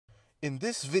In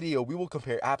this video, we will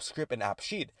compare AppScript and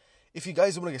AppSheet. If you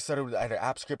guys want to get started with either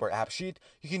AppScript or AppSheet,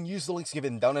 you can use the links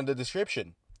given down in the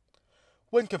description.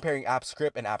 When comparing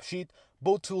AppScript and AppSheet,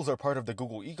 both tools are part of the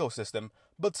Google ecosystem,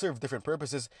 but serve different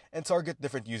purposes and target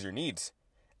different user needs.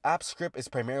 AppScript is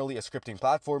primarily a scripting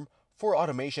platform for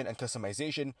automation and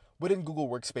customization within Google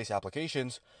Workspace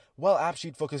applications, while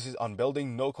AppSheet focuses on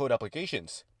building no-code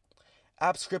applications.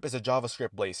 AppScript is a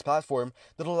JavaScript-based platform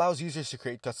that allows users to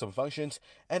create custom functions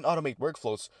and automate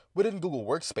workflows within Google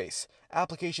Workspace,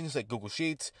 applications like Google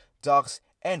Sheets, Docs,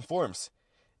 and Forms.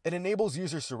 It enables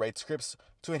users to write scripts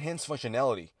to enhance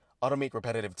functionality, automate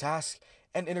repetitive tasks,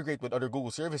 and integrate with other Google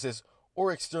services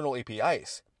or external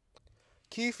APIs.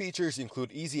 Key features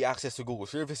include easy access to Google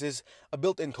services, a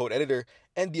built-in code editor,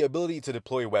 and the ability to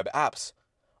deploy web apps.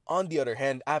 On the other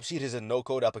hand, AppSheet is a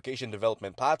no-code application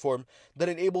development platform that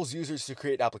enables users to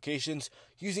create applications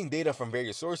using data from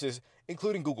various sources,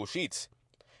 including Google Sheets.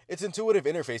 Its intuitive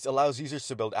interface allows users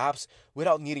to build apps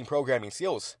without needing programming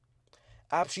skills.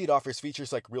 AppSheet offers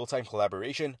features like real-time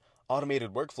collaboration,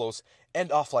 automated workflows, and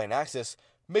offline access,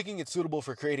 making it suitable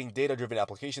for creating data-driven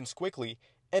applications quickly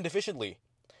and efficiently.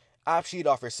 AppSheet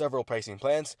offers several pricing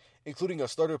plans, including a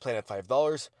starter plan at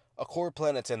 $5, a core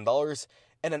plan at $10,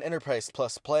 and an Enterprise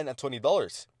Plus plan at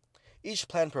 $20. Each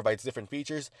plan provides different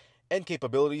features and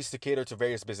capabilities to cater to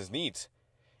various business needs.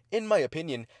 In my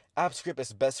opinion, AppScript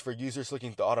is best for users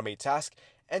looking to automate tasks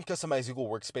and customize Google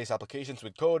Workspace applications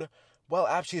with code, while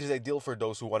AppSheet is ideal for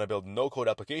those who want to build no-code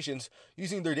applications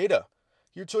using their data.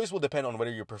 Your choice will depend on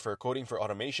whether you prefer coding for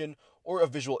automation or a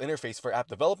visual interface for app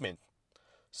development.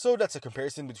 So that's a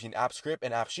comparison between AppScript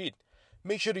and AppSheet.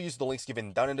 Make sure to use the links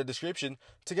given down in the description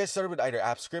to get started with either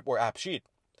AppScript or AppSheet.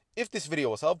 If this video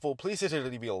was helpful, please consider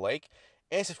leaving a like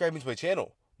and subscribing to my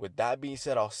channel. With that being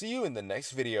said, I'll see you in the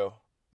next video.